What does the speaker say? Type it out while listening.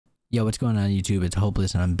Yo, what's going on YouTube? It's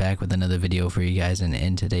Hopeless and I'm back with another video for you guys, and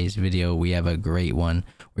in today's video we have a great one.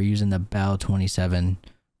 We're using the BAL-27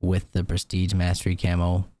 with the Prestige Mastery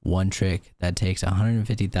camo. One trick that takes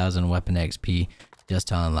 150,000 weapon XP just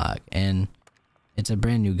to unlock, and it's a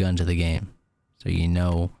brand new gun to the game. So you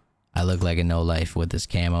know I look like a no-life with this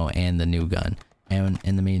camo and the new gun. And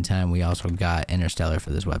in the meantime we also got Interstellar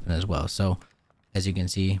for this weapon as well. So as you can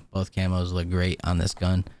see, both camos look great on this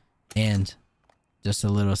gun. And just a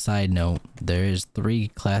little side note, there is 3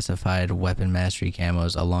 classified weapon mastery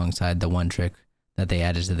camos alongside the one trick that they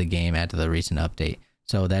added to the game after the recent update.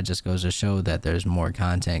 So that just goes to show that there's more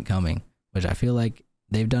content coming, which I feel like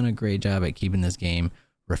they've done a great job at keeping this game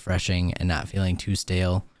refreshing and not feeling too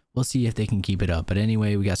stale. We'll see if they can keep it up. But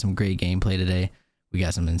anyway, we got some great gameplay today. We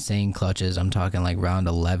got some insane clutches. I'm talking like round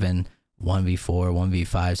 11, 1v4,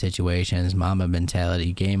 1v5 situations, mama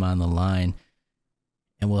mentality, game on the line.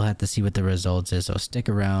 And we'll have to see what the results is, so stick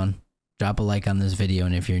around, drop a like on this video,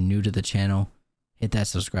 and if you're new to the channel, hit that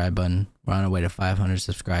subscribe button. We're on our way to 500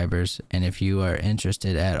 subscribers, and if you are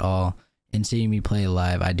interested at all in seeing me play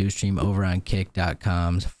live, I do stream over on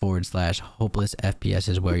kick.com/hopelessfps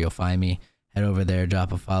is where you'll find me. Head over there,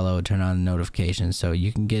 drop a follow, turn on notifications so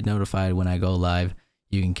you can get notified when I go live.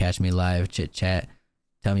 You can catch me live, chit chat,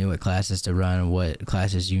 tell me what classes to run, what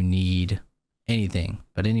classes you need, anything.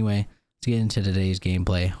 But anyway, let's get into today's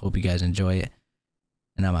gameplay. Hope you guys enjoy it,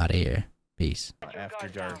 and I'm out of here. Peace. After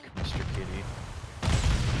dark, Mr. Kitty.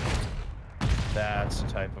 That's the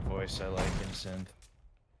type of voice I like in synth.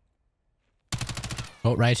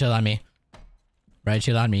 Oh, right shield on me. Right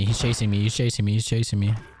shield on me. He's chasing me. He's chasing me. He's chasing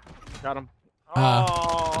me. Got him.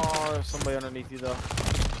 Oh, there's somebody underneath you though.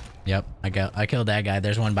 Yep, I killed that guy.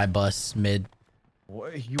 There's one by bus mid.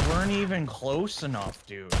 What? You weren't even close enough,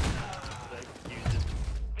 dude.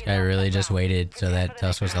 I really just waited so that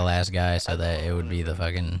Tusk was the last guy so that it would be the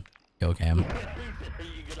fucking kill cam.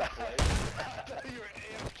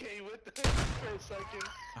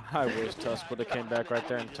 I wish Tusk would have came back right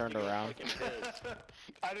there and turned around.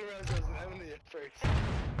 I didn't realize it was an enemy at first.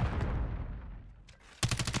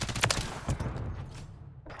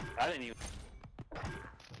 I didn't even.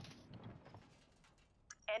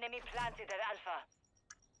 Enemy planted at Alpha.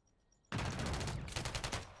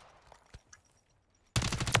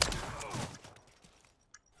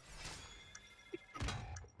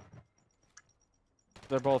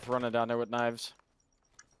 They're both running down there with knives.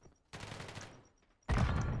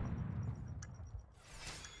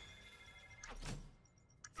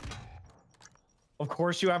 Of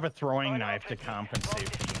course you have a throwing knife to compensate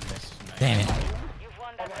for you missed knife. Damn it. You've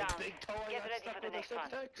won that round. Get ready for the next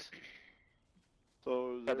one.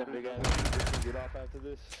 So is that a big ass get off after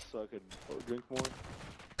this so I could drink more?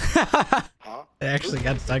 Huh? It actually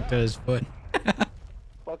got stuck to his foot.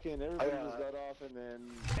 Fucking everybody just got off and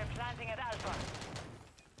then. They're planting at Alpha.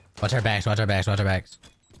 Watch our backs, watch our backs, watch our backs.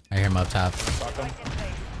 I hear him up top. Fuck him.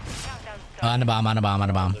 On the bomb, on the bomb, on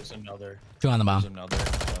the bomb. There's another. 2 on the bomb. There's another.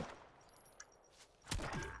 Yep.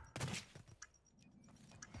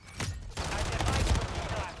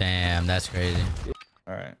 Damn, that's crazy.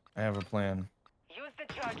 Alright, I have a plan. Use the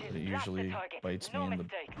charges. It usually bites me No in the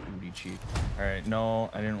mistake. booty cheek. Alright,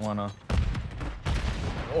 no, I didn't wanna.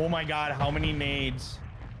 Oh my god, how many nades?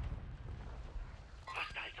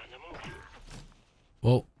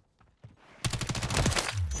 Whoa.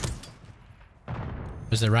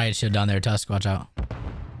 There's the riot shield down there, Tusk. Watch out.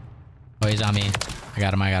 Oh, he's on me. I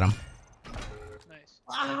got him, I got him. Nice.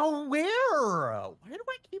 Oh, where? Why do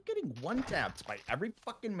I keep getting one-tapped by every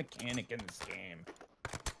fucking mechanic in this game?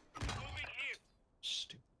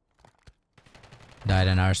 Stupid. Died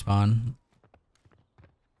in our spawn.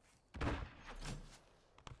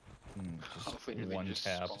 Just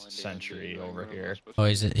one-tapped sentry over here. Oh,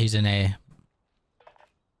 he's in A.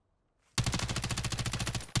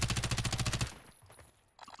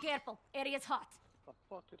 Careful, area's hot. How the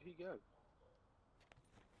fuck did he go?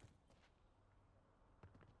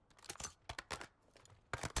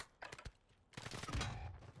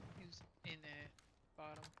 He's in a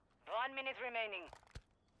bottom. 1 minute remaining.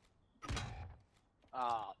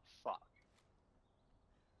 Ah, fuck.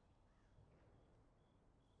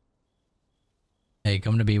 Hey,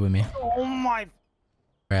 come to be with me. Oh my!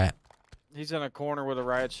 Right. He's in a corner with a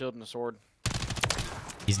riot shield and a sword.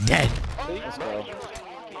 He's dead. Let's go.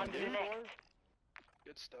 On to the next.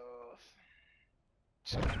 Good stuff.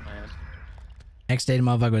 Sucks, man. Next day the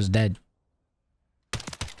motherfucker was dead.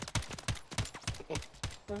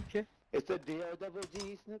 Okay. It's the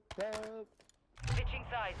DRWG snip tab. Switching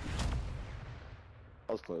sides.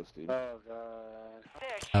 I was close, dude. Oh god.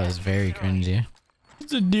 That was very cringy.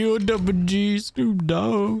 It's a DOWG Snoop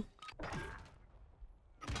Dogg.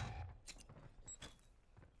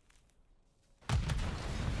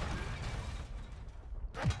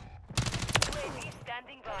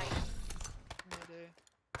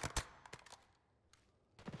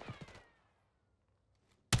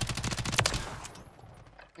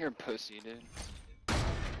 You're a pussy, dude.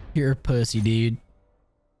 You're a pussy, dude.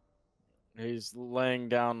 He's laying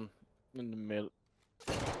down in the mid,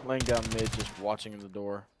 laying down mid, just watching the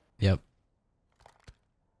door. Yep.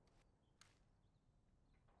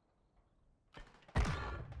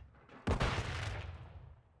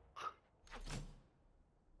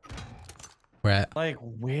 Where at? Like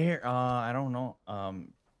where? I don't know.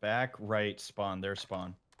 Back right spawn. Their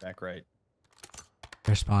spawn. Back right.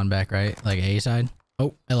 Their spawn back right, like A side.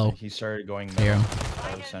 Oh, hello. He started going Hear him.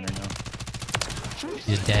 out of center now.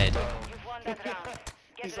 He's dead. You've won that round.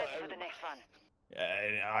 Get ready for the next one.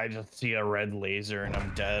 I just see a red laser and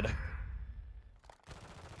I'm dead.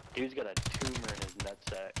 Dude's got a tumor in his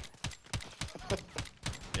nutsack.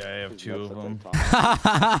 Yeah, I have His 2 of nutsack them.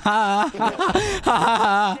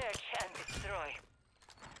 Search and destroy.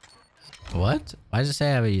 What? Why does it say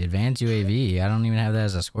I have an advanced UAV? I don't even have that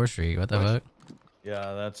as a score streak. What the fuck?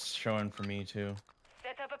 Yeah, that's showing for me too.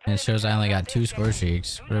 Set up a And it shows I only got 2 score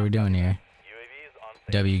streaks. What are we doing here?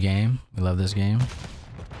 W game. We love this game.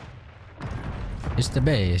 It's the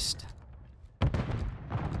best.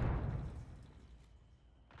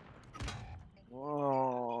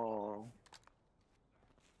 Whoa.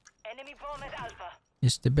 enemy bomb at Alpha.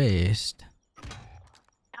 It's the best.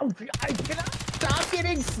 I cannot stop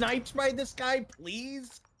getting sniped by this guy,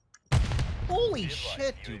 please. Holy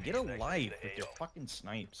shit, dude! Get a life with your fucking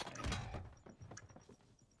snipes,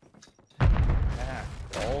 man. Attack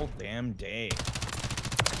all damn day.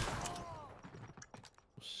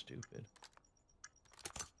 Stupid.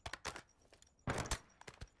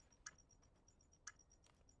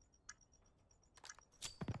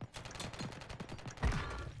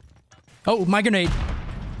 Oh, my grenade.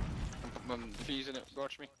 I'm defusing it.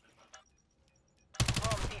 Watch me.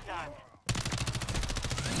 Bomb disarmed.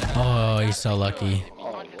 Oh, he's so lucky.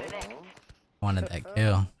 On to the next. Wanted that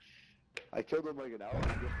kill. I killed him like an hour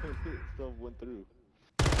ago. It still went through.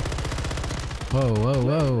 Whoa, whoa,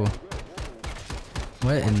 whoa.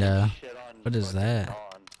 What in the... Shit on What is that?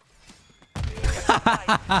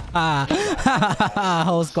 on.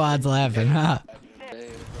 Whole squad's laughing, huh?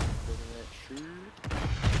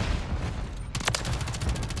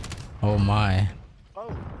 Oh my.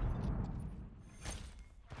 Oh.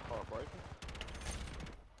 Oh, right.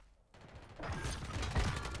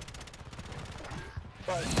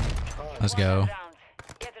 Let's go. Rounds.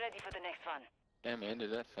 Get ready for the next one. Damn,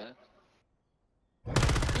 ended that fast.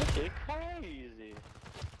 You're crazy.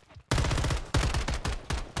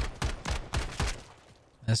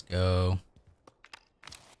 Let's go.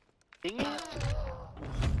 Ding it.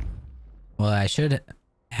 Well, I should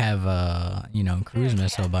have, you know, cruise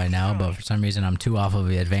missile by now, but for some reason I'm too off of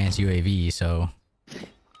the advanced UAV, so...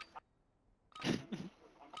 I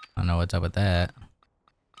don't know what's up with that.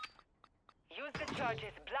 Use the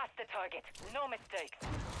charges. Blast the target. No mistakes.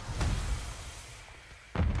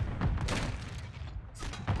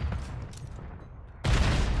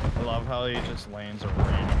 I love how he just lands a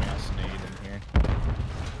random ass nade in here.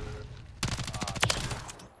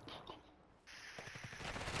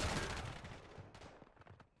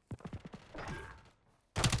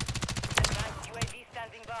 Advanced UAV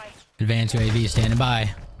standing by. Advanced UAV standing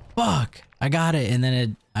by. Fuck! I got it, and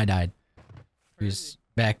then I died. He was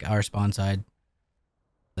back our spawn side.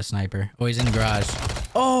 The sniper. Oh, he's in the garage.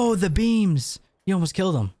 Oh, the beams! You almost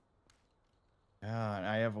killed him. Yeah, and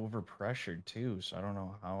I have overpressured too, so I don't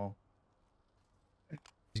know how.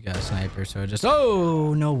 He's got a sniper, so I just...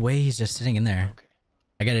 Oh, no way. He's just sitting in there.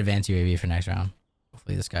 I got advanced UAV for next round.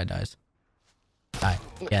 Hopefully this guy dies. Alright.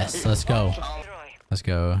 Yes, let's go. Destroy. Let's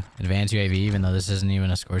go. Advanced UAV, even though this isn't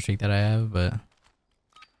even a score streak that I have, but...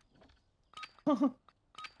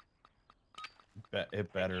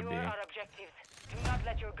 It better Secure be. our objectives. Do not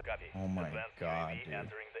let your Oh my god, dude.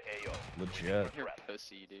 Legit. You're a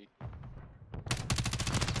pussy, dude.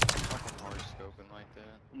 Fucking hard scoping like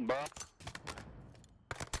that.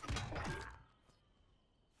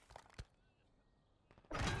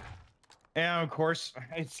 And of course,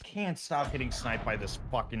 I just can't stop getting sniped by this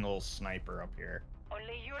fucking little sniper up here.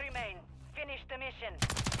 Only you remain. Finish the mission.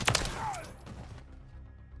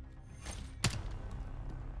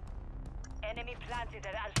 Enemy planted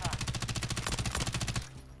at Alpha.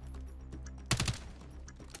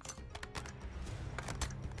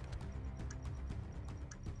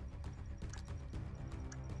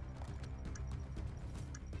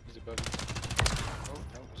 He's above you. Oh,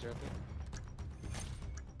 no, he's right there.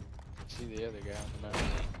 See the other guy on the map.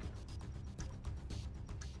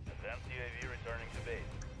 Advanced UAV returning to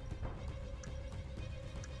base.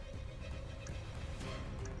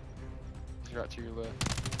 He's right to your left.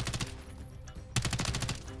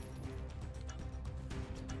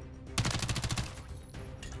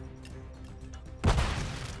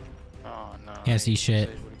 Can't see shit.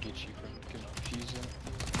 Able to get you from confusing.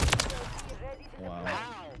 Wow.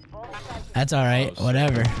 That's alright. Close.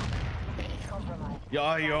 Whatever.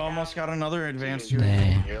 Yeah, you almost got another advanced.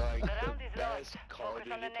 Dang. You're like The the round is best lost. Call of Focus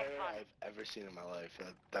Duty on the next player one. I've ever seen in my life.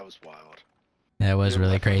 That was wild. That was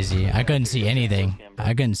really crazy. I couldn't see anything.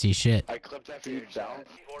 I couldn't see shit. I clipped after your shot.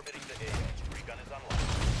 Orbiting the AO. Recon is online.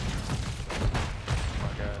 Oh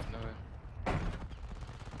my god, no.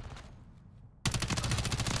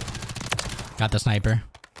 Got the sniper. Enemy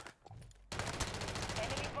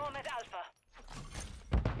bomb at Alpha.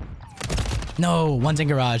 No, one's in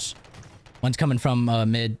garage. One's coming from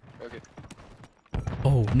mid. Okay.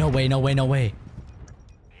 Oh, no way, no way, no way.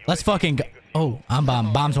 Let's fucking go. Oh, I'm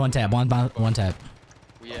bomb. Bomb's one tap. One tap.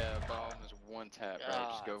 Yeah, bomb is one tap, right?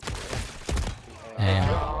 Just go for it. Damn.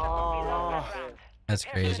 Oh. That's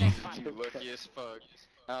crazy. You lucky as fuck.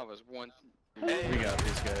 I was one. We got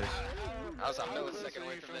these guys. I was a millisecond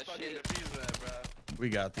away from that shit. We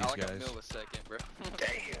got these I like a guys. millisecond, bro.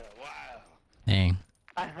 Dang.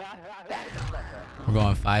 We're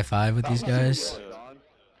going 5-5 with these guys.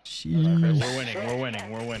 Sheesh. We're winning. We're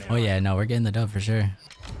winning. We're winning. Oh yeah, no, we're getting the dub for sure.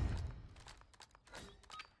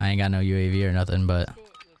 I ain't got no UAV or nothing, but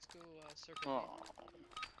Let's go circle.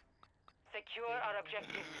 Secure our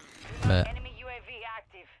objective. Do not Bet. enemy UAV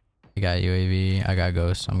active. I got UAV. I got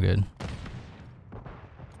ghosts. I'm good.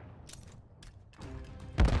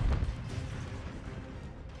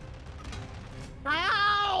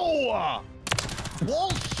 Ow!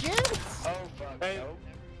 Bullshit! Oh fuck. No.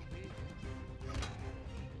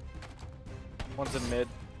 One's in mid.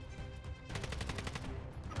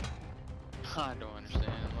 I don't understand.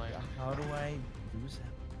 Like, How do I lose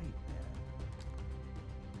that fight,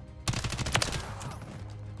 man?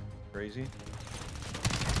 Crazy.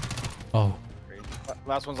 Oh, Crazy.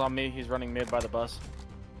 Last one's on me. He's running mid by the bus.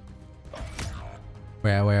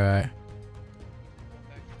 where?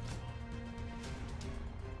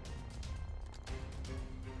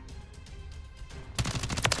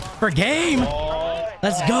 For game!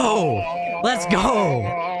 Let's go! Let's go!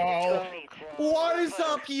 What is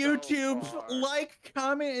up, YouTube? Like,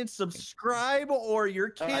 comment, and subscribe, or your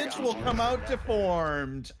kids will come out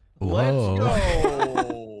deformed. Whoa. Let's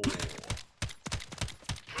go.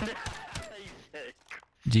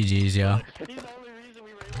 GG's, yo. He's the only reason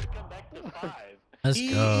we were able to come back to 5. Let's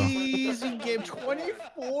go. Easy game.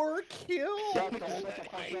 24 kills.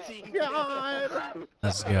 God.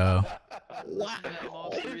 Let's go. Wow.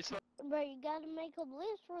 Bro, you gotta make a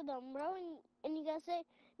list for them, bro, and you gotta say, if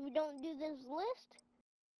you don't do this list,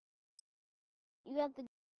 you have to go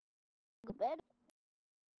to bed.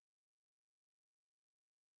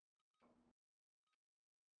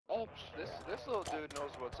 this little dude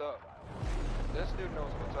knows what's up. This dude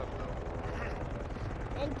knows what's up,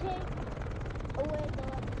 though. And take away the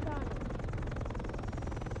electronics.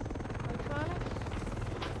 Electronics?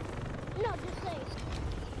 No, just say,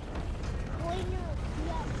 clean your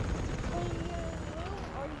room,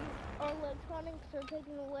 or electronics are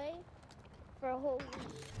taken away for a whole week.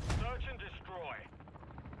 Search and destroy.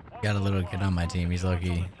 Got a little kid on my team. He's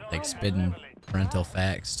lucky, like spitting parental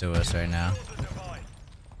facts to us right now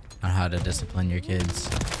on how to discipline your kids.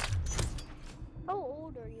 How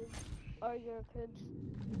old are your kids?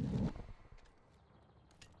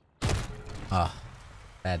 Oh,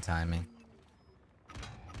 bad timing.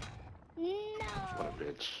 No, What a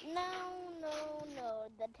bitch. no,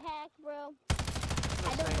 the tack, bro. I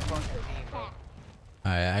don't use the tack.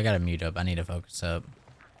 Alright, I gotta mute up. I need to focus up.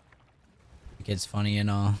 The kid's funny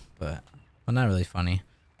and all, but well, not really funny.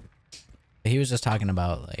 But he was just talking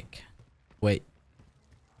about like what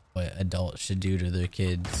adults should do to their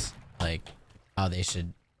kids, like how they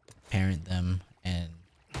should parent them and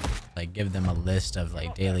like give them a list of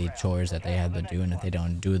like daily chores that they have to do, and if they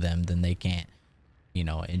don't do them, then they can't, you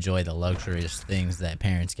know, enjoy the luxurious things that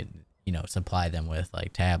parents can, you know, supply them with,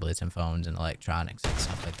 like tablets and phones and electronics and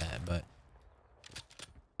stuff like that. But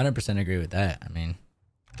 100% agree with that. I mean,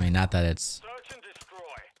 not that it's, Search and destroy.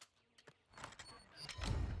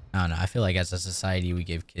 I don't know. I feel like as a society, we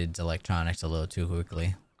give kids electronics a little too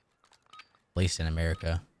quickly. At least in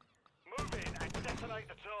America. Move in and detonate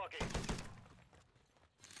the target.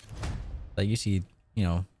 Like you see, you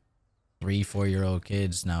know, 3-4-year-old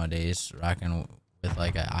kids nowadays rocking with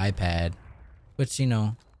like an iPad, which, you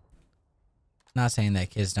know, not saying that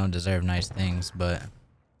kids don't deserve nice things, but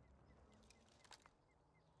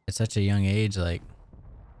at such a young age, like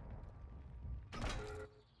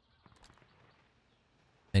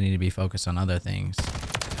they need to be focused on other things.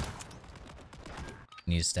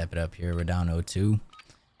 Need to step it up here. We're down 0-2. Set up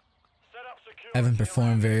secure. Haven't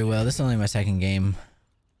performed very well. This is only my second game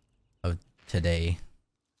of today.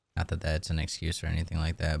 Not that that's an excuse or anything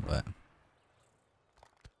like that, but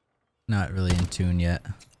not really in tune yet.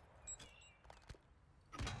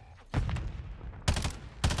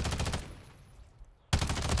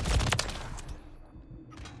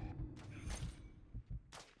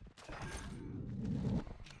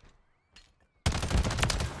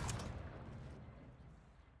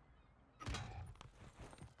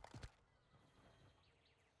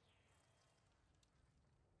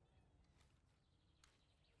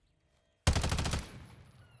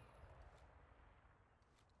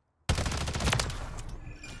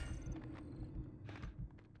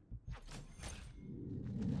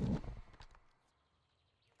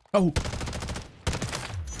 Oh!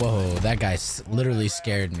 Whoa, that guy literally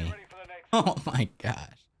scared me. Oh my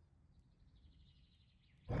gosh.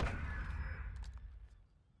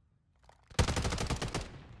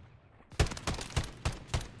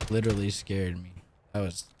 Literally scared me. That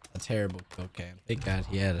was a terrible kill cam. Thank God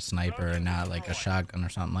he had a sniper and not like a shotgun or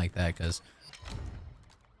something like that, because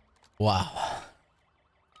wow.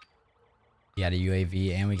 We got a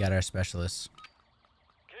UAV and we got our specialists.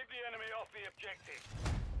 Keep the enemy off the objective.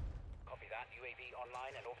 Copy that. UAV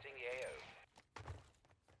online and orbiting the AO.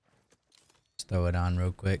 Let's throw it on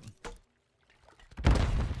real quick.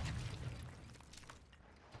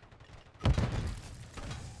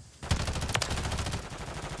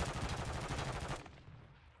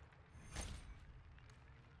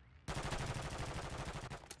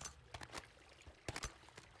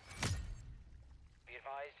 Be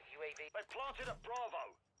advised, UAV. They planted at Bravo.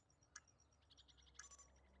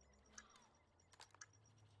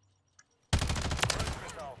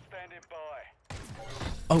 Missile standing by.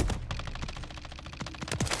 Oh!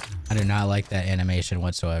 I do not like that animation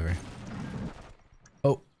whatsoever.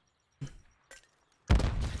 Oh.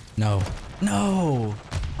 No. No!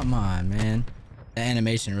 Come on, man. The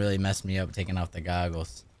animation really messed me up taking off the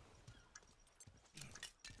goggles.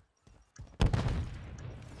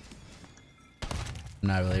 I'm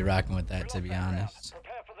not really rocking with that, to be honest.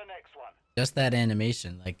 Prepare for the next one. Just that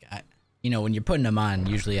animation, like, you know, when you're putting them on,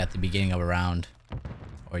 usually at the beginning of a round,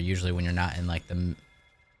 or usually when you're not in like in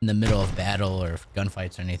the middle of battle or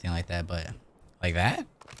gunfights or anything like that, but like that,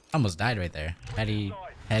 I almost died right there. Had he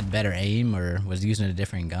had better aim or was using a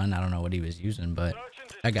different gun, I don't know what he was using, but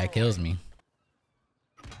that guy kills me.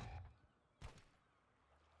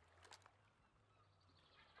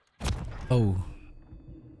 Oh.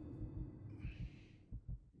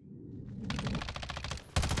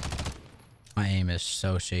 My aim is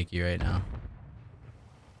so shaky right now.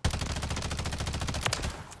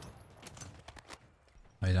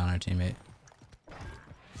 Oh, he's on our teammate.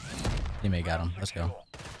 Teammate got him. Let's go.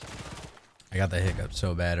 I got the hiccup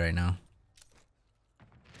so bad right now.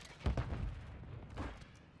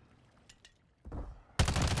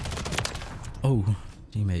 Oh,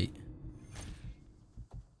 teammate.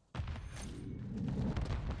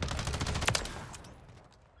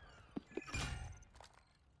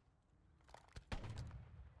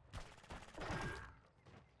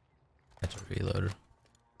 That's a reloader.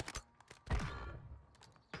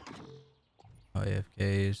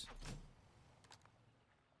 AFKs.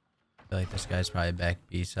 I feel like this guy's probably back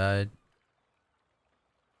B side.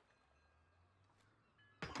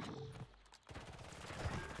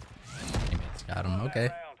 Teammates got him. Okay.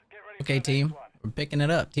 Okay, team. We're picking it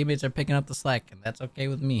up. Teammates are picking up the slack, and that's okay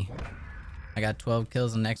with me. I got 12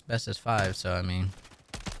 kills and next best is 5, so I mean,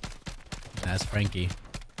 that's Frankie.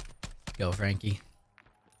 Go, Frankie.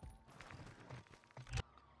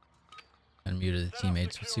 Unmuted the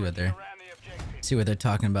teammates. Let's see what they're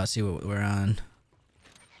talking about. See what we're on.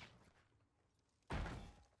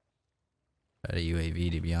 Got a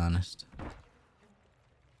UAV, to be honest.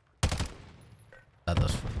 I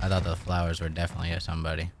thought those flowers were definitely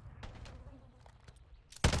somebody.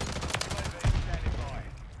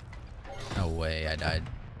 No way, I died.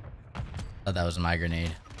 Thought that was my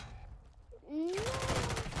grenade.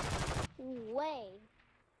 No way.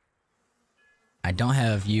 I don't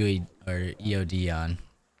have UE or EOD on.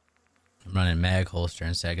 I'm running mag holster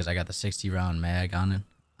instead because I got the 60 round mag on it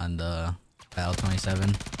on the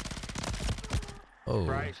BAL-27. Oh,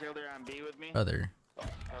 brother. Another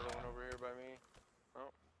one over here by me.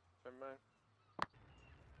 Oh, never mind.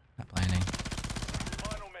 Not planning.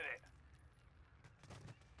 Final minute.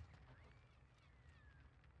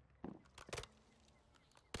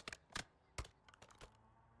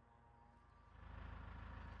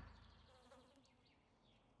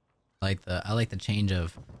 I like the change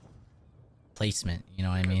of placement, you know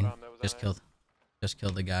what I mean? Just kill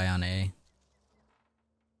the guy on A.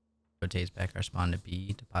 Rotates back our spawn to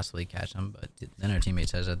B to possibly catch him, but then our teammate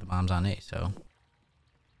says that the bomb's on A, so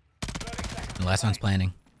the last one's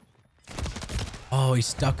planning. Oh, he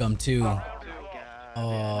stuck him too. God,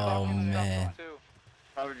 Oh man.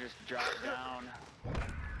 I would just drop down.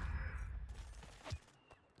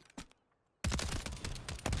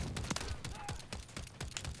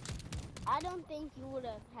 I don't think you would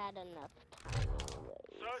have had enough time anyway.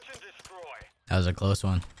 Search and destroy. That was a close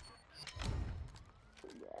one.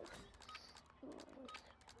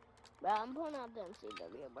 Bro, I'm pulling out the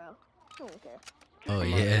MCW, bro. I don't care. Oh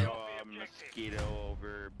yeah. Mosquito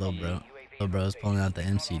over. Little bro's pulling out the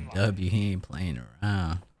MCW. He ain't playing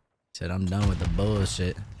around. Said I'm done with the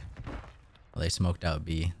bullshit. Well, they smoked out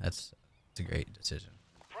B. That's a great decision.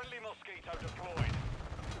 Friendly mosquito deployed.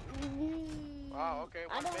 Wow, okay,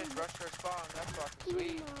 one mid rush her spawn. That's fucking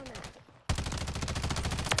sweet.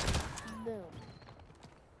 Boom.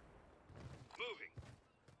 Moving.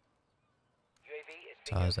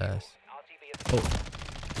 Saw his ass. Oh.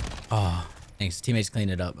 Oh. Thanks. Teammates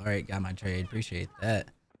cleaned it up. Alright, got my trade. Appreciate that.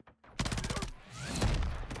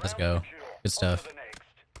 Let's go. Good stuff.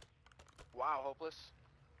 Wow, hopeless.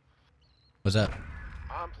 What's up?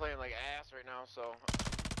 I'm playing like ass right now, so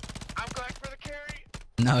I'm glad for the carry.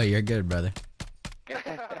 No, you're good, brother.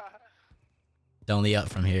 It's only up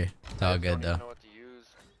from here. It's all good though. Know what to use.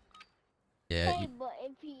 Yeah. Hey, but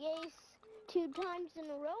if he ace 2 times in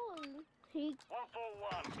a row, he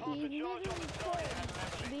 141. literally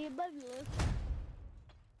could be above you.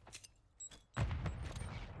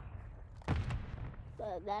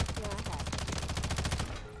 But that's not happening.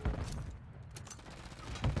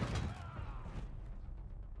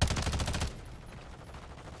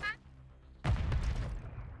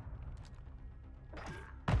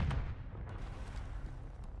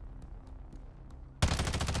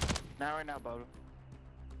 Not right now, Bodo.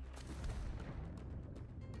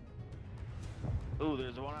 Ooh,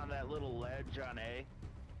 there's one on that little ledge on A.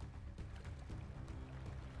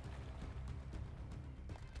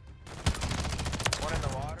 One in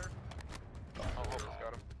the water. Oh, hopeless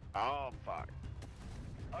got him. Oh, fuck.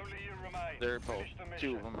 Only you remain. They're both. Finish the mission.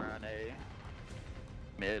 2 of them are on A.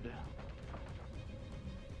 Mid.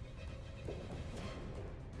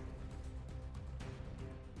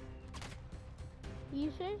 You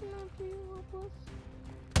say it's not for you, Hopeless?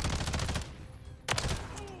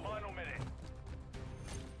 Final minute.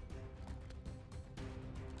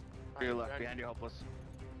 To your left, behind you, hopeless.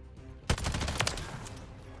 Shooting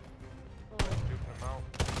him out.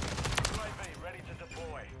 UAV ready to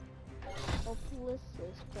deploy. Hopeless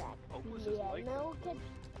is back. Hopeless is Yeah, like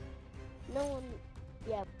no one,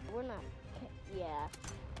 yeah, we're not, yeah.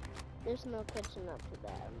 There's no catching up to that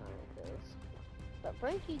amount of kills. But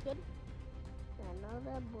Frankie could. I know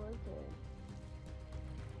that boy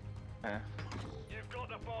could. You've got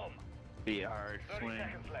the bomb. Be a hard 30 swing.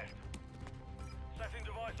 seconds left. Setting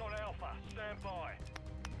device on Alpha. Stand by.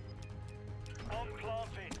 Bomb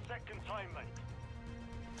planted. Set containment.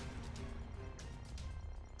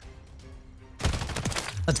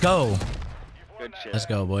 Let's go. You've won Good that shit. Let's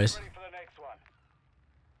go, boys. Ready for the next one.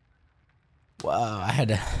 Wow, I had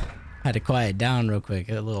to quiet down real quick.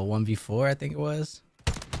 A little 1v4, I think it was.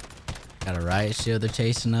 Got a riot shield. They're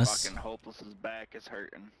chasing us. Fucking hopeless's back is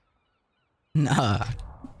hurting. Nah.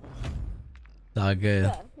 It's all good.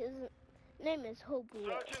 Yeah, his name is Hopeless.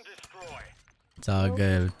 Search and destroy. It's all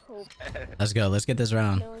good. Hope. Let's go. Let's get this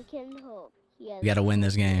round. No one can hope. We gotta win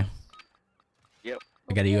this game. Yep.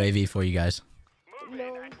 I got a UAV for you guys. Move No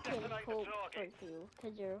in one and can detonate the hope for target. you,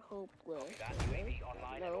 because you're hopeless.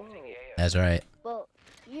 online No hope. That's right. Well,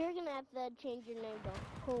 you're gonna have to change your name to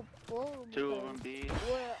Hopeful. 2 of them because B.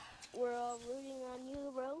 we're all rooting on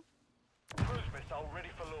you, bro. Cruise missile ready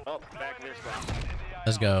for launch. Oh, No back of enemy this one. in the AR.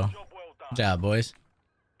 Let's go. Job well done. Good job, boys.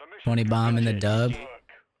 The mission 20 bomb in the completed. dub. Good work.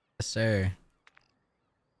 Yes, sir.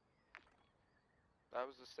 That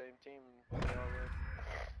was the same team. They all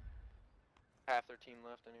left. Half their team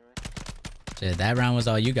left anyway. Shit, that round was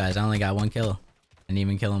all you guys. I only got 1 kill. Didn't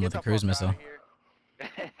even kill him Get with the a cruise fuck missile. outta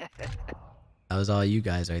here. That was all you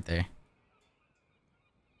guys right there.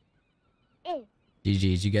 Hey,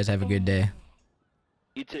 GG's. You guys have a good day.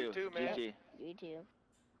 You too. You too, man. GG. you too.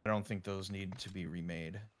 I don't think those need to be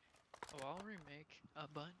remade. Oh, I'll remake a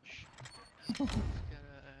bunch. Gotta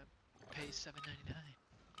pay $7.99.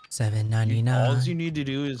 All $7.99. you need to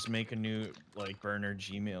do is make a new burner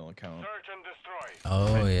Gmail account. Search and destroy.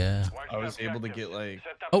 Oh yeah. Watch I was able to objectives. get like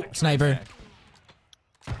Set up Oh, security. sniper.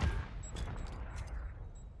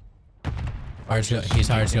 He's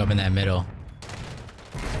hard to go up in that middle.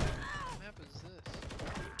 What map is this?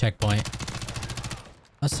 Checkpoint.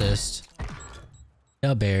 Assist.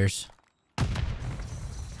 The Bears.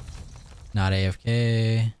 Not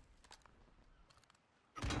AFK.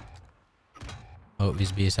 Oh,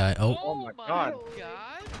 he's B side. Oh, Oh my god.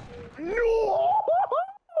 God. no.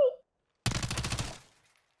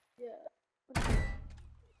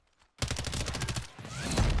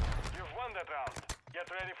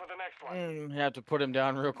 Get ready for the next one. You have to put him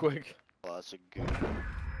down real quick. Oh, that's a good.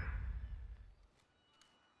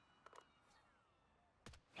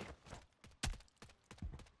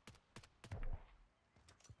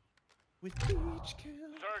 With each kill.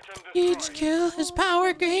 Search and destroy. Each kill, his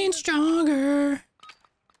power gains stronger.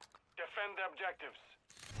 Defend the objectives.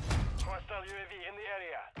 Hostile UAV in the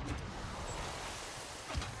area.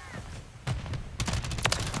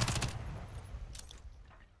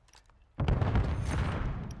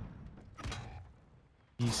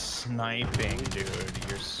 He's sniping, dude.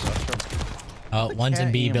 You're such a. Oh, one's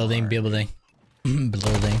in B building, B building.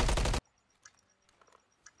 Building.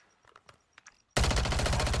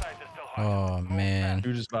 Oh, man.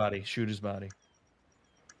 Shoot his body. Shoot his body.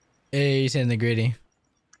 Hey, he's in the gritty.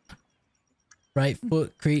 Right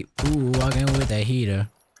foot creep. Ooh, walking with a heater.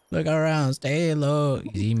 Look around, stay low.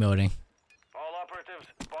 He's emoting. All operatives,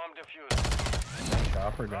 bomb defused.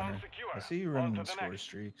 Chopper Ground gunner. secure. I see you On running to the the score next.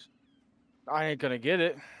 streaks. I ain't gonna get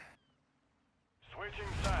it. Switching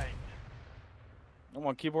sides. I'm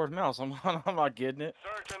on keyboard and mouse. I'm not getting it.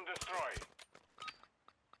 Search and destroy.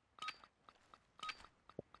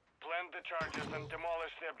 Plant the charges and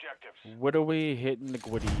demolish the objectives. What are we hitting the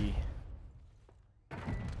gwitty?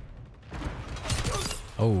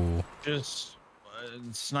 Oh. Just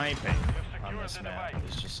sniping You've on secured this the map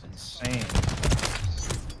device. is just insane.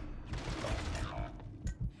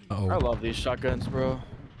 I Oh. love these shotguns, bro.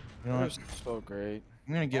 You know They're what? so great.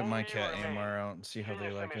 I'm gonna get my Only you cat remain. AMR out and see how they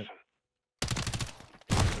Finish the like it. mission.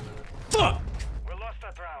 Fuck! We lost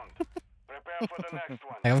that round. Prepare for the next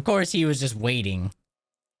one. Like, of course, he was just waiting.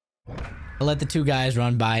 I let the two guys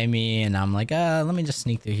run by me, and I'm like, let me just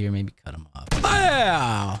sneak through here, maybe cut him off.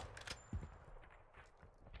 Wow!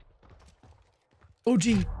 OG,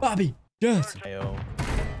 Bobby, yes! Ayo.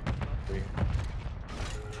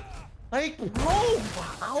 Like, bro,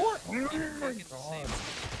 how? Fucking same.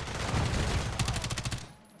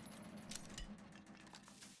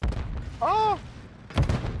 Oh!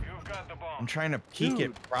 You've got the bomb. I'm trying to peek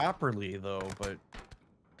it properly though, but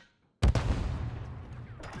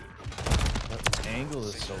the angle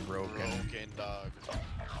is so broken.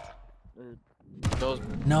 Those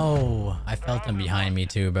No, I felt him behind me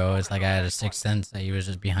too, bro. It's like I had a sixth sense that he was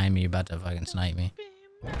just behind me about to fucking snipe me.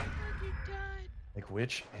 Like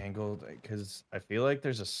which angle? Because I feel like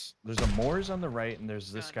there's a Moors on the right and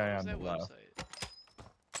there's this guy on the left.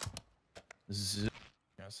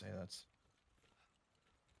 I say that's.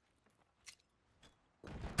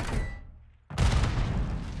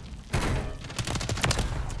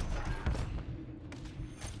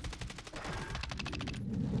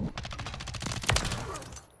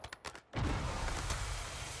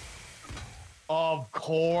 Of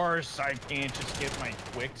course, I can't just get my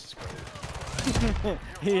quick scope.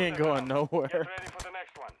 he ain't going nowhere. Get ready for the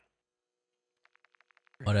next one.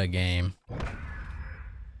 What a game.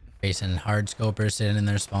 Facing hard scopers sitting in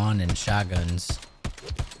their spawn and shotguns.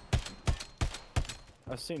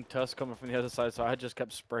 I've seen Tusk coming from the other side, so I just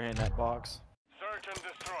kept spraying that box. Search and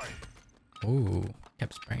destroy. Ooh,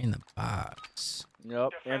 kept spraying the box.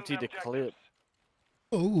 Yep, Defend empty the objectives. clip.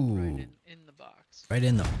 Ooh, Right in the box. right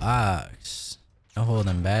in the box. No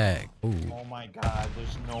holding back. Ooh. Oh my god,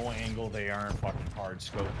 there's no angle they aren't fucking hard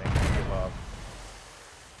scoping. I give up.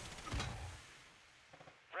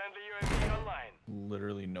 Friendly UAV online.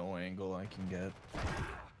 Literally no angle I can get.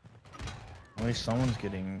 At least someone's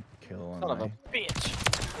getting kill Son on of my. a bitch.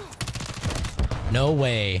 No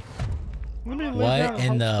way. What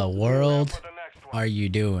in the world For the next one. are you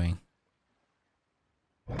doing?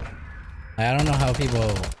 I don't know how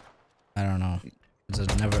people. I don't know. It's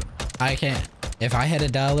just never. I can't. If I had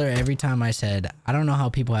 $1 every time I said, I don't know how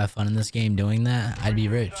people have fun in this game doing that, I'd be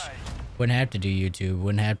rich. Wouldn't have to do YouTube.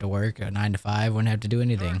 Wouldn't have to work a 9 to 5. Wouldn't have to do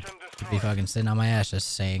anything. I'd be fucking sitting on my ass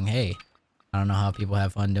just saying, hey, I don't know how people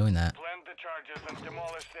have fun doing that. Plant the charges and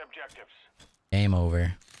demolish the objectives. Game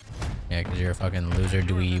over. Yeah, because you're a fucking loser,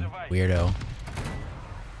 dweeb, weirdo.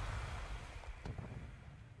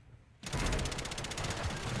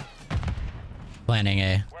 Planning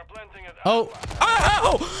A. We're planting it. Oh!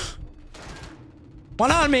 Oh!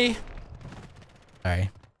 One on me! Sorry.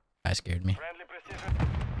 I scared me. Friendly precision.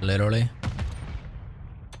 Literally.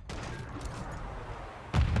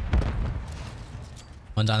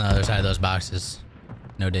 One's on the other side of those boxes.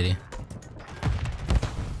 No diddy.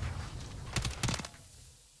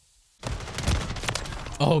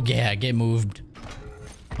 Oh yeah, get moved.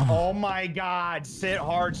 Oh my god, sit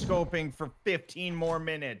hard scoping for 15 more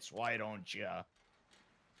minutes. Why don't ya?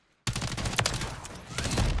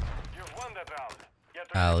 You've won that round. Get ready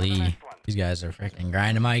for the Ali. next one. These guys are freaking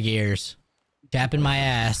grinding my gears. Tapping my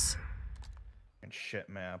ass. And shit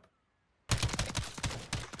map.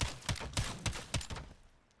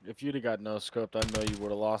 If you'd have got no scoped, I know you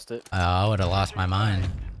would have lost it. I would have lost my mind.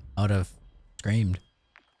 I would have screamed.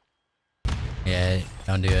 Yeah,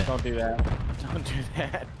 don't do it. Don't do that. Don't do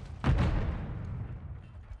that.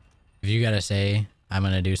 If you gotta say I'm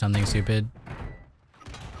gonna do something stupid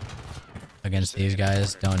against these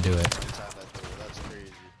guys, don't do it. That's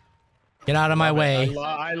crazy. Get out of my way.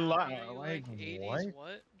 I Like like 80s what?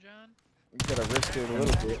 what, John? You gotta risk it a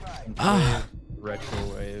little bit. Ah.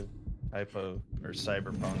 Retrowave type of or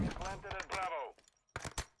cyberpunk. Planted at Bravo.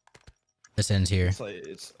 This ends here. It's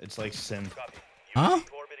like synth. Huh?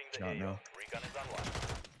 Not know.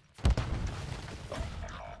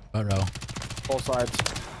 What row? Both sides.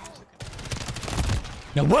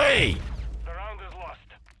 No way! The round is lost.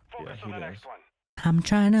 Focus Yeah, on he the does. next one. I'm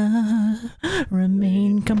trying to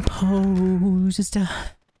remain composed.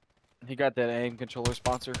 He got that aim controller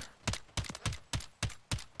sponsor.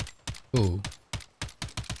 Ooh.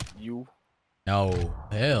 You. No.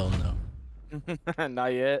 Hell no. Not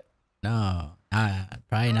yet. No.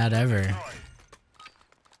 Probably not ever.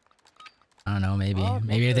 I don't know, maybe. Oh,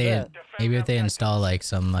 Maybe if look they at maybe if they install like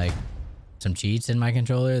some cheats in my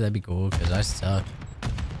controller, that'd be cool, because I suck.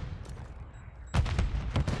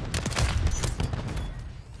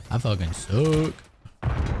 I fucking suck.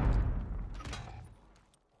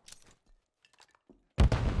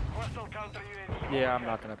 Hostile counter UAV. Yeah, I'm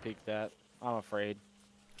not gonna peek that. I'm afraid.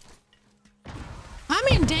 I'm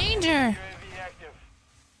in danger. UAV active.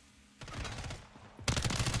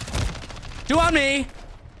 Two on me.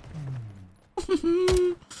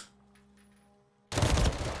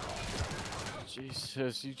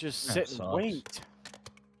 Jesus, you just That sit and sucks. wait.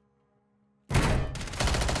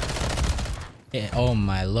 Yeah, oh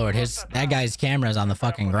my lord, that guy's camera's on the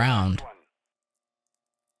fucking ground.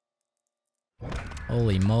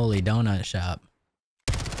 Holy moly, donut shop.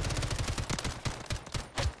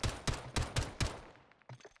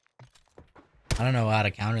 I don't know how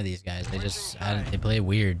to counter these guys. They play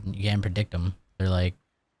weird. You can't predict them. They're like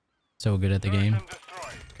so good at the game.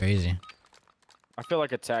 Crazy. I feel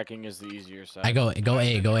like attacking is the easier side. I go A, go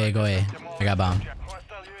A, go A. I got bomb.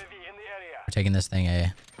 Hostile UAV in the area. We're taking this thing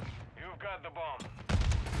A. You've got the bomb.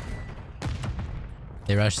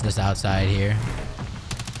 They rush this outside here.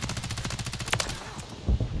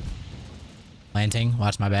 Planting.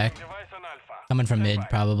 Watch my back. Device on Alpha. Coming from mid,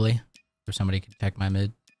 probably. Or somebody could check my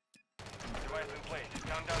mid. Device in place.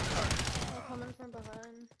 Countdown starts. Coming from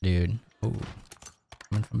behind. Dude. Ooh.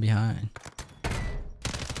 Coming from behind.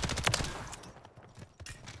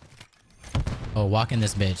 Oh, walk in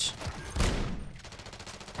this bitch.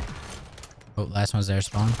 Oh, last one's there,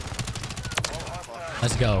 spawn.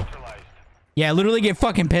 Let's go. Yeah, literally get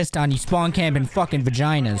fucking pissed on you spawn camping fucking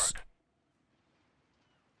vaginas.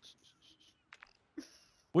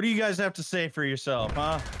 What do you guys have to say for yourself,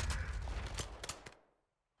 huh?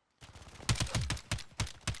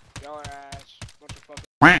 Y'all are ass. Bunch of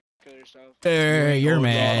fucking kill yourself. You're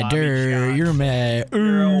mad. wannabe You're mad.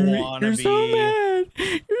 You're a You're so wannabe. mad.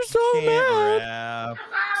 You're so mad. Can't rap.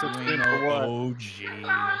 16 You for know, what? OG.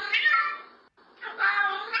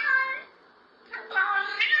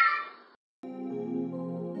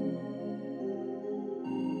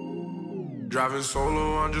 Driving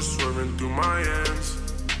solo, I'm just swerving through my ends.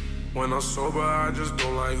 When I'm sober, I just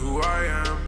don't like who I am.